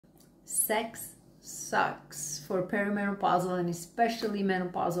Sex sucks for perimenopausal and especially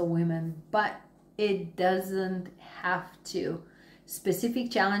menopausal women, but it doesn't have to.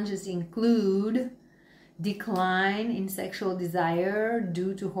 Specific challenges include decline in sexual desire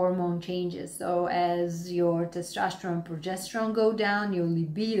due to hormone changes. So as your testosterone, progesterone go down, your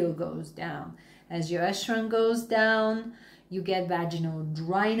libido goes down. As your estrogen goes down, you get vaginal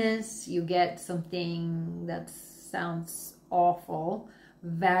dryness, you get something that sounds awful,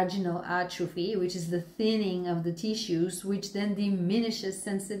 vaginal atrophy, which is the thinning of the tissues, which then diminishes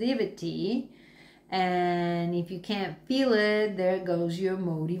sensitivity. And if you can't feel it, there goes your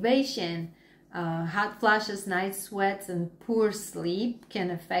motivation. Hot flashes, night sweats, and poor sleep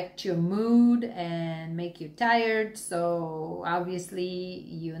can affect your mood and make you tired. So obviously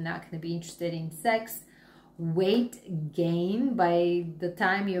you're not going to be interested in sex. Weight gain, by the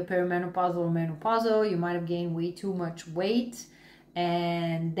time you're perimenopausal or menopausal, you might have gained way too much weight,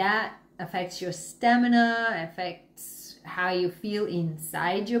 and that affects your stamina, affects how you feel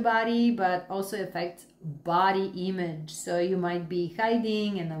inside your body, but also affects body image. So you might be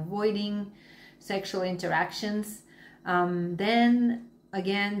hiding and avoiding sexual interactions. Then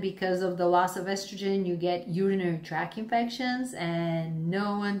again, because of the loss of estrogen, you get urinary tract infections, and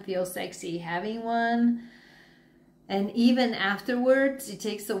no one feels sexy having one. And even afterwards, it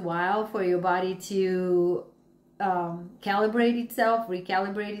takes a while for your body to recalibrate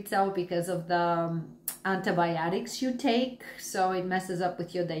itself because of the antibiotics you take. So it messes up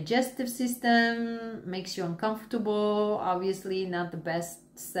with your digestive system, makes you uncomfortable. Obviously not the best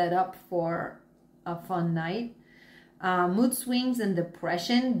setup for a fun night. Mood swings and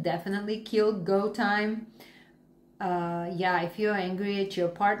depression definitely kill go time. Yeah, if you're angry at your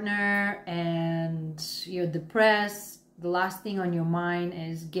partner and you're depressed, the last thing on your mind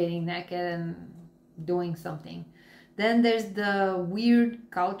is getting naked and doing something. Then there's the weird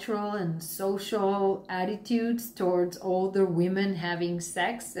cultural and social attitudes towards older women having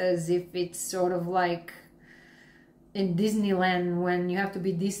sex, as if it's sort of like in Disneyland when you have to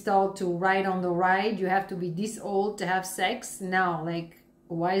be this tall to ride on the ride, you have to be this old to have sex. Now, like,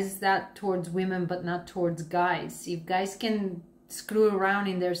 why is that towards women but not towards guys? If guys can screw around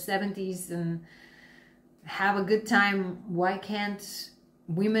in their 70s and have a good time, why can't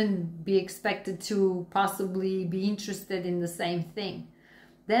women be expected to possibly be interested in the same thing?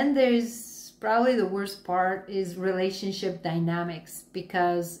 Then there's probably the worst part is relationship dynamics,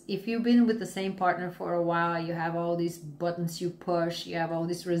 because if you've been with the same partner for a while, you have all these buttons you push, you have all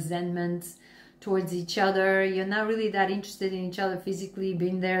these resentments towards each other, you're not really that interested in each other physically,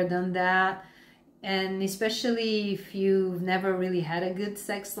 been there, done that. And especially if you've never really had a good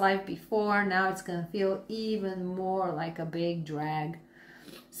sex life before, now it's gonna feel even more like a big drag.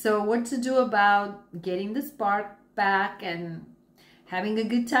 So what to do about getting the spark back and having a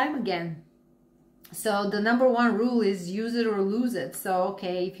good time again? So the number one rule is use it or lose it. So,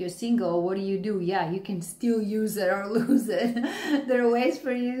 okay, if you're single, what do? Yeah, you can still use it or lose it. There are ways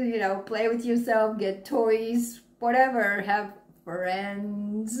for you, you know, play with yourself, get toys, whatever, have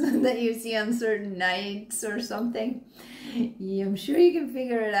friends that you see on certain nights or something. Yeah, I'm sure you can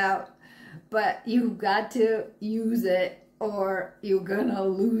figure it out, but you've got to use it or you're gonna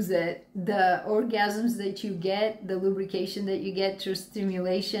lose it. The orgasms that you get, the lubrication that you get through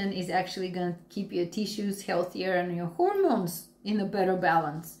stimulation is actually gonna keep your tissues healthier and your hormones in a better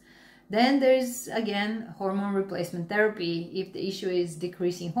balance. Then there's, again, hormone replacement therapy. If the issue is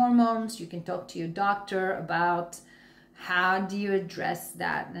decreasing hormones, you can talk to your doctor about how do you address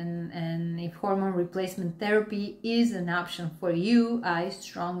that. And if hormone replacement therapy is an option for you, I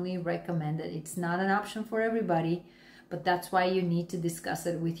strongly recommend it. It's not an option for everybody, but that's why you need to discuss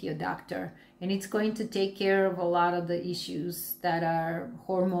it with your doctor. And it's going to take care of a lot of the issues that are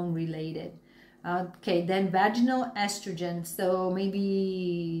hormone related. Okay, then vaginal estrogen. So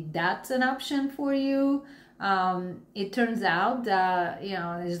maybe that's an option for you. It turns out that, you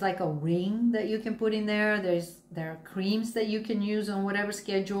know, there's like a ring that you can put in there. There are creams that you can use on whatever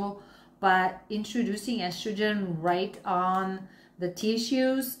schedule, but introducing estrogen right on the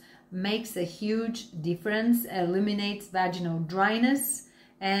tissues makes a huge difference, eliminates vaginal dryness,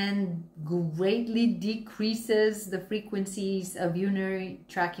 and greatly decreases the frequencies of urinary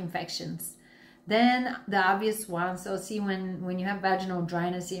tract infections. Then the obvious one, so see, when you have vaginal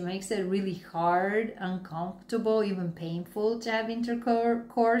dryness, it makes it really hard, uncomfortable, even painful to have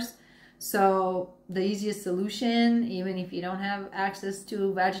intercourse. So the easiest solution, even if you don't have access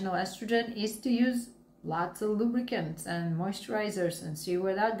to vaginal estrogen, is to use lots of lubricants and moisturizers and see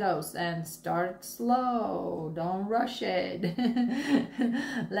where that goes, and start slow, don't rush it.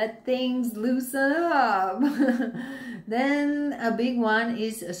 Let things loosen up. Then a big one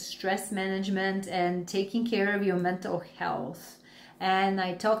is stress management and taking care of your mental health. And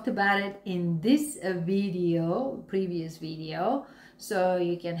I talked about it in this video, previous video. So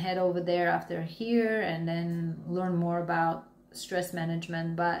you can head over there after here and then learn more about stress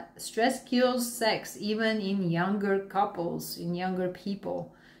management. But stress kills sex, even in younger couples, in younger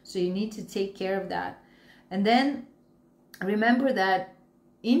people. So you need to take care of that. And then remember that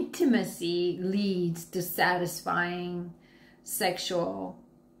intimacy leads to satisfying sexual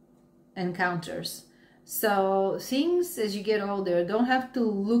encounters. So things as you get older don't have to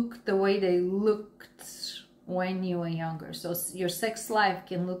look the way they looked when you were younger. So your sex life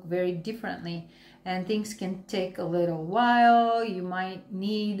can look very differently, and things can take a little while. You might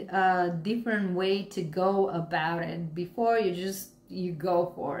need a different way to go about it before you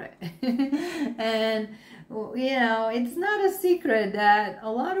go for it. And you know, it's not a secret that a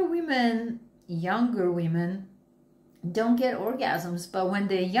lot of women, younger women, don't get orgasms, but when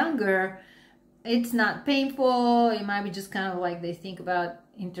they're younger, it's not painful. It might be just kind of like they think about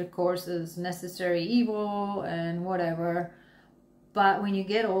intercourse as necessary evil and whatever. But when you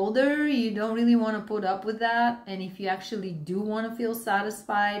get older, you don't really want to put up with that. And if you actually do want to feel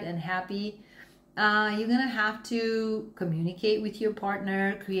satisfied and happy, you're going to have to communicate with your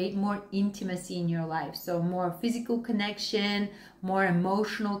partner, create more intimacy in your life. So more physical connection, more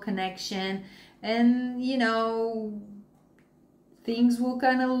emotional connection, and, you know, things will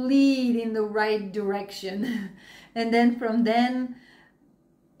kind of lead in the right direction. And then from then,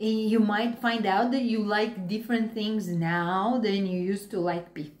 you might find out that you like different things now than you used to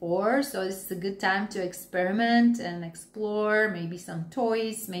like before. So this is a good time to experiment and explore, maybe some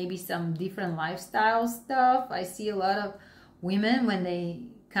toys, maybe some different lifestyle stuff. I see a lot of women when they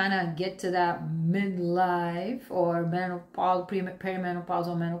kind of get to that midlife or menopause,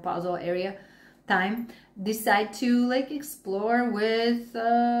 perimenopausal, menopausal area time, decide to like explore with,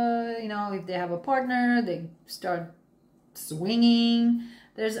 you know, if they have a partner, they start swinging.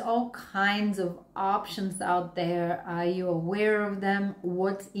 There's all kinds of options out there. Are you aware of them?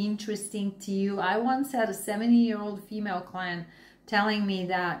 What's interesting to you? I once had a 70-year-old female client telling me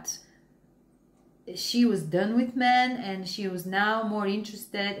that she was done with men and she was now more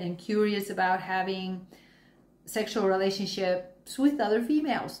interested and curious about having sexual relationships with other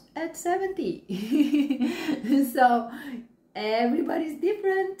females at 70. So everybody's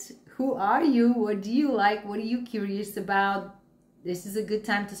different. Who are you? What do you like? What are you curious about? This is a good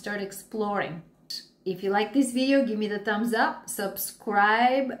time to start exploring. If you like this video, give me the thumbs up,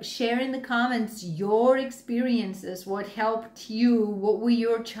 subscribe, share in the comments your experiences, what helped you, what were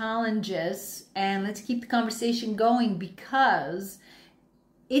your challenges, and let's keep the conversation going, because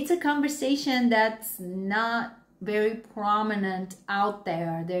it's a conversation that's not very prominent out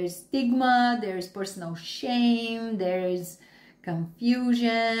there. There's stigma, there's personal shame, there's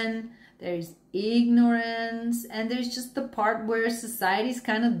confusion, there's ignorance, and there's just the part where society's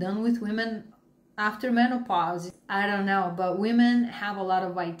kind of done with women after menopause. I don't know, but women have a lot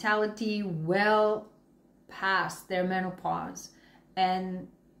of vitality well past their menopause, and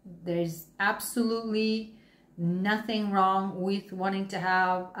there's absolutely nothing wrong with wanting to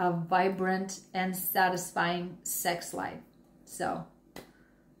have a vibrant and satisfying sex life. So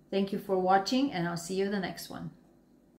thank you for watching, and I'll see you in the next one.